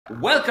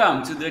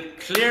Welcome to the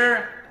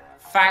C.L.E.A.R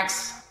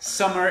Facts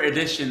Summer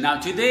Edition. Now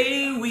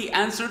today we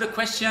answer the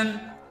question,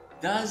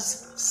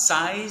 does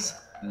size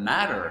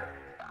matter?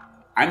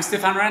 I'm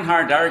Stephane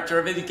Reinhardt, Director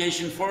of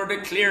Education for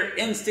the C.L.E.A.R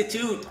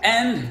Institute,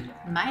 and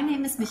my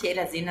name is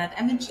Michaela Sehnert.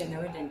 I'm a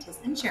general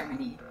dentist in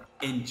Germany.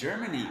 In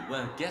Germany?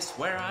 Well, guess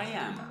where I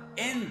am?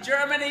 In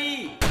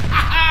Germany!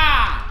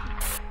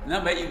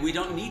 No, but we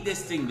don't need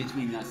this thing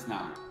between us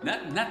now.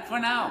 Not for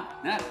now.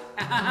 Not.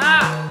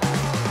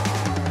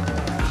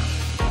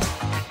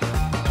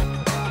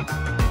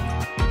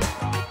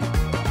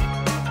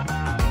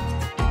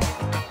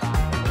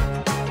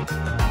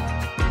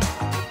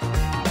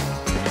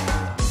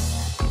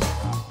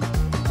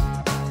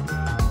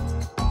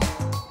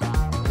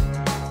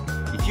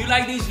 If you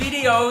like these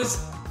videos,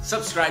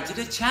 subscribe to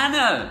the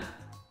channel.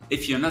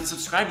 If you're not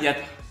subscribed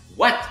yet,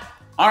 what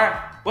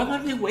are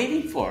we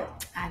waiting for?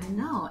 I don't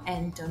know.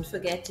 And don't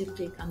forget to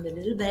click on the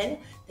little bell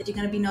that you're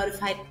going to be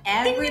notified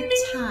every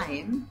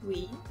time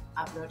we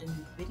upload a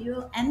new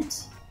video. And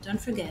don't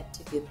forget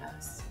to give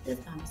us the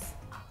thumbs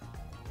up.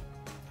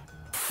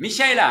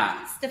 Michaela.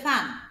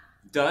 Stephane.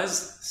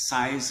 Does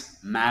size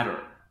matter?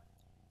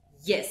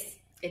 Yes,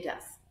 it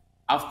does.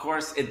 Of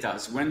course it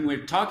does. When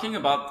we're talking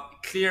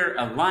about clear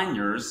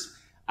aligners,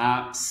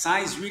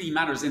 size really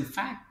matters. In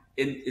fact,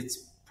 it's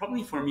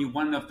probably for me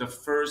one of the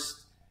first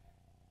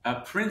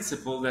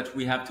principle that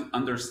we have to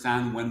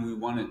understand when we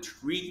want to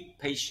treat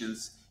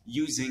patients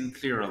using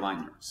clear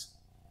aligners.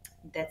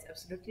 That's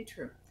absolutely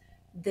true.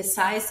 The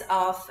size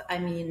of,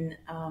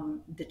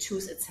 the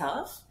tooth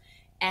itself,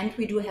 and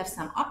we do have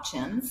some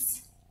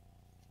options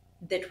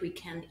that we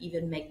can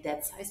even make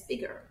that size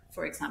bigger,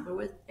 for example,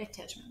 with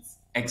attachments.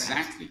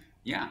 Exactly, right?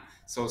 Yeah.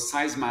 So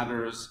size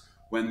matters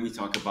when we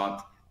talk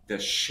about the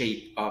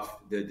shape of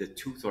the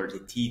tooth or the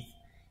teeth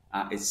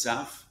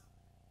itself.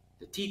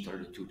 The teeth or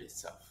the tooth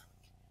itself?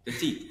 The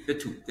teeth, the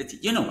tooth, the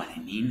teeth. You know what I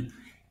mean.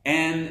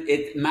 And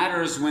it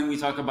matters when we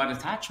talk about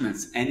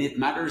attachments. And it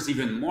matters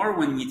even more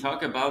when we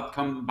talk about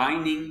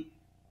combining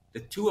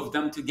the two of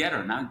them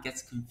together. Now it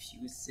gets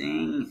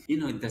confusing. You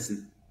know, it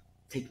doesn't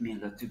take me a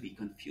lot to be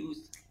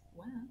confused.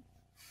 Wow.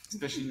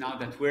 Especially now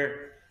that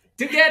we're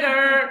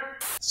together.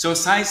 So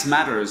size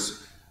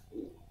matters.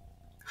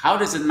 How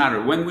does it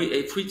matter?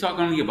 If we talk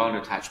only about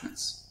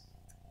attachments.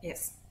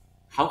 Yes.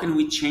 How can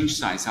we change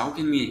size? How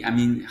can we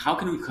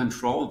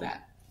control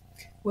that?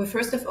 Well,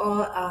 first of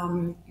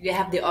all, you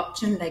have the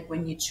option, like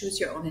when you choose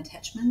your own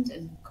attachment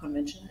and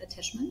conventional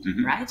attachment,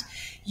 right?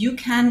 You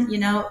can,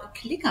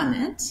 click on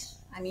it.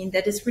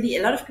 That is really,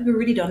 a lot of people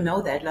really don't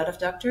know that, a lot of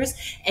doctors,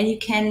 and you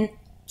can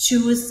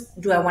choose,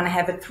 do I want to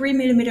have it 3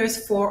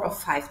 millimeters, 4 or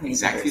 5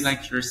 millimeters? Exactly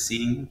like you're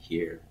seeing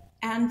here.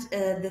 And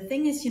the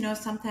thing is,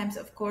 sometimes,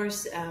 of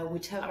course, we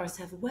tell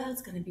ourselves, well,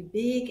 it's going to be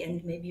big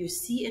and maybe you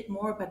see it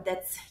more, but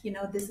that's,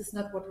 this is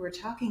not what we're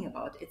talking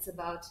about. It's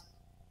about,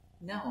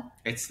 no.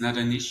 It's not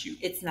an issue.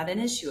 It's not an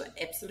issue,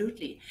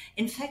 absolutely.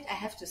 In fact, I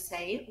have to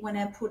say, when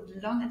I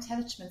put long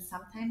attachments,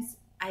 sometimes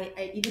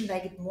I even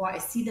like it more. I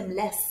see them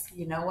less,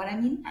 you know what I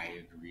mean?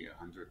 I agree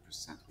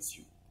 100% with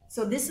you.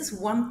 So this is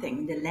one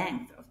thing, the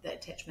length of the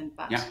attachment,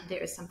 but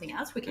there is something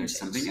else we can change. There's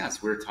something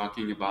else. We're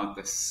talking about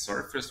the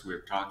surface.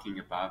 We're talking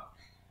about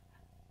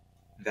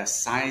the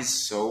size.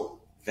 So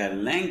the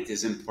length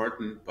is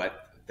important,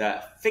 but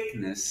the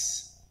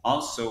thickness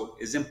also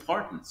is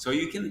important. So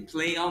you can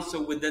play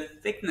also with the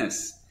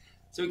thickness.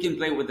 So you can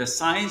play with the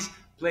size,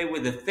 play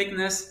with the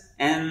thickness,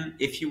 and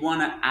if you want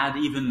to add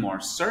even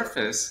more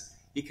surface,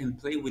 you can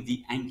play with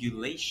the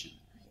angulation.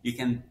 You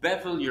can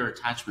bevel your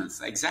attachments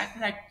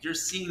exactly like you're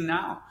seeing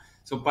now.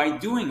 So by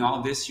doing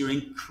all this, you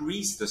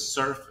increase the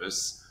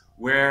surface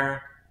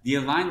where the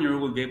aligner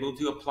will be able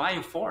to apply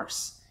a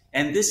force.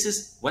 And this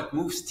is what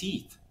moves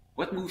teeth.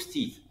 What moves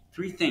teeth?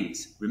 3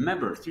 things.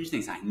 Remember, 3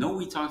 things. I know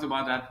we talked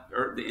about that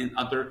in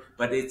other,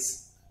 but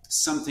it's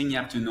something you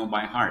have to know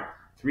by heart.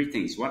 3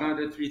 things. What are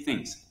the 3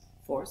 things?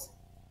 Force,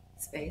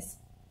 space.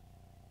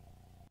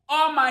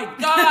 Oh my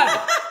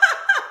God!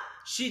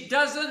 She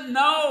doesn't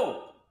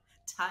know!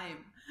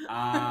 Time.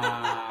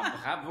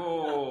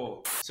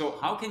 Bravo. So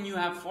how can you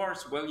have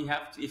force? Well, you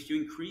have to, if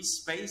you increase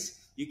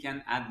space, you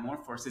can add more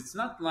force. It's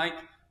not like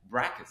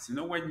brackets.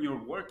 When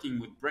you're working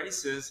with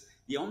braces,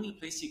 the only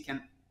place you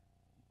can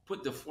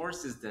put the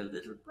force is the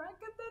little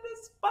bracket that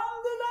is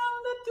bounded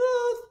on the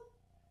tooth.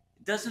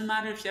 It doesn't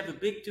matter if you have a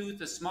big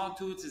tooth, a small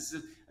tooth, it's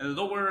a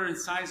lower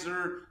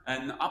incisor,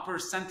 an upper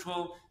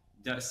central.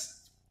 That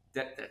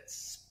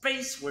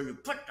space where you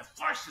put the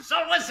force is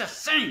always the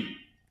same.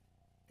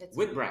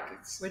 With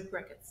brackets. With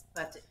brackets,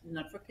 but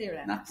not for clear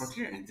aligners. Not for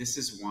clear. And this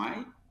is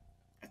why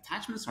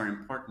attachments are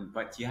important,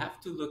 but you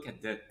have to look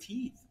at the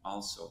teeth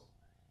also.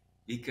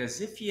 Because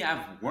if you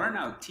have worn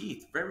out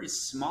teeth, very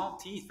small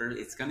teeth,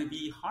 it's going to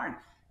be hard.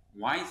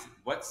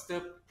 What's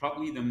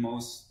probably the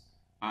most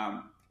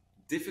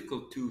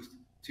difficult tooth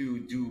to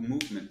do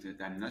movement?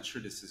 I'm not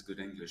sure this is good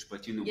English,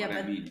 but you know what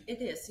I mean.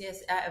 It is,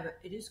 yes.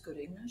 It is good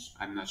English.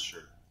 I'm not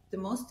sure. The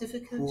most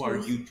difficult Who are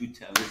you to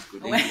tell is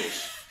good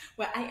English?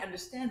 Well, I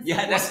understand.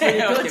 Yeah, that's really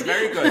good. Okay,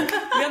 very good.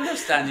 We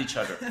understand each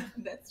other.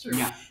 That's true.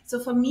 Yeah. So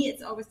for me,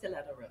 it's always the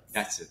laterals.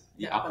 That's it.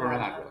 The upper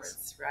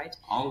laterals. Right?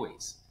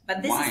 Always.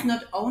 But this is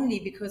not only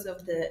because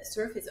of the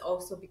surface,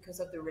 also because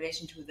of the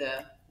relation to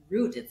the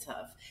root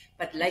itself.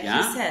 But like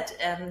you said,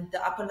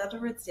 the upper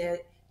laterals,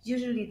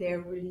 they're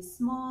really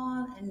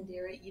small and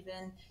they're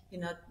even,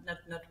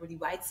 not really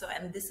wide. So,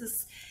 and this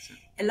is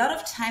a lot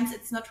of times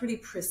it's not really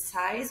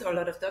precise, or a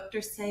lot of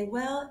doctors say,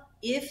 well,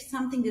 if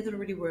something didn't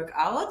really work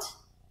out,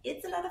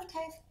 it's a lot of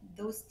times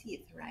those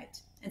teeth, right?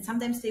 And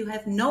sometimes they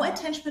have no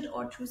attachment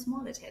or too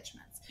small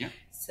attachments. Yeah.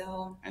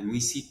 So. And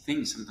we see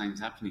things sometimes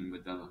happening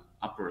with the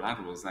upper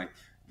laterals, like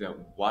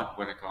what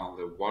I call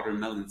the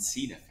watermelon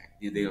seed effect.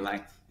 They're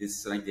like,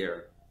 it's like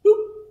they're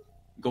boop,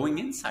 going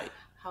inside.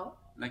 How?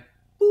 Like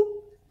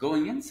boop,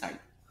 going inside.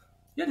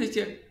 Yeah, they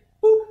just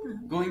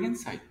boop, going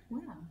inside. Wow.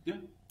 Yeah.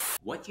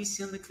 What you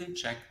see on the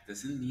Clincheck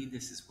doesn't mean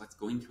this is what's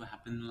going to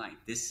happen in life.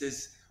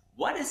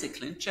 What is a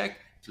Clincheck?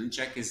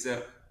 Clincheck is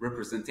a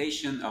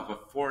representation of a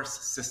force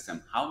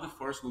system, how the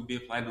force will be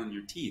applied on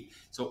your teeth.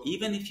 So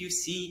even if you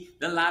see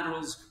the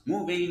laterals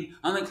moving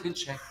on the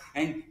Clincheck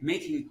and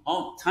making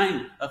all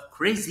kind of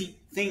crazy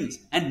things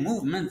and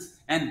movements,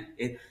 and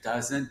it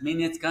doesn't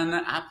mean it's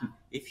gonna happen.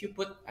 If you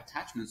put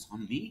attachments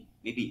on me,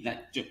 maybe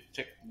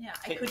check. Yeah,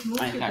 I could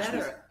move you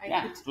better.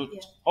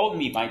 Hold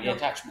me by the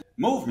attachment.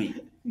 Move me.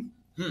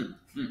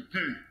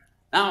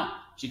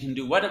 Now she can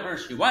do whatever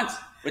she wants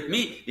with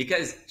me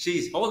because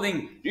she's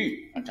holding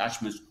the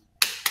attachments,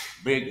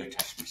 big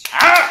attachments.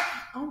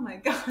 Oh my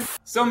God.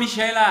 So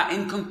Michaela,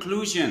 in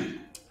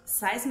conclusion,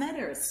 size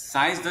matters.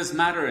 Size does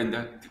matter, and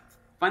the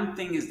fun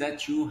thing is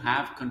that you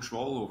have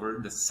control over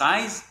the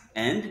size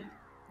and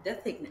the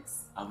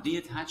thickness of the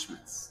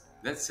attachments.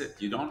 That's it.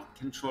 You don't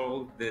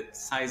control the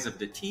size of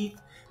the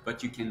teeth,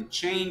 but you can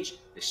change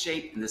the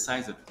shape and the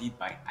size of the teeth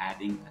by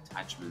adding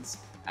attachments,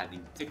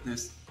 adding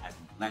thickness,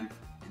 adding length,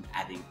 and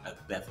adding a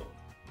bevel.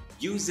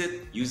 Use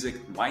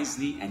it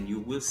wisely, and you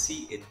will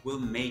see it will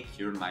make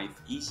your life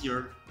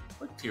easier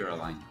with clear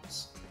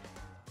aligners.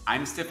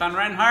 I'm Stephane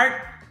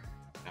Reinhardt,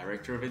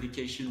 Director of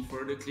Education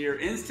for the C.L.E.A.R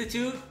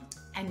Institute.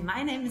 And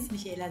my name is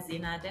Michaela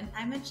Sehnert, and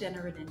I'm a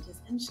general dentist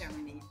in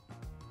Germany.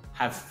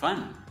 Have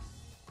fun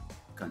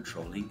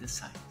controlling the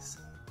size.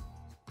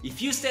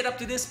 If you stayed up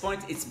to this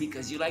point, it's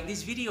because you like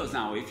these videos.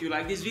 Now, if you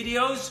like these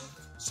videos,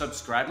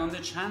 subscribe on the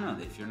channel.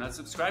 If you're not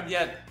subscribed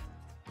yet,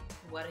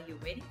 what are you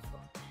waiting for?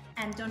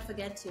 And don't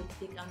forget to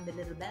click on the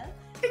little bell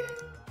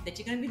that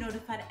you're going to be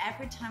notified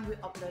every time we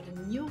upload a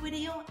new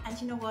video. And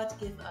you know what?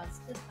 Give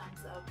us the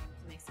thumbs up.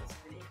 It makes us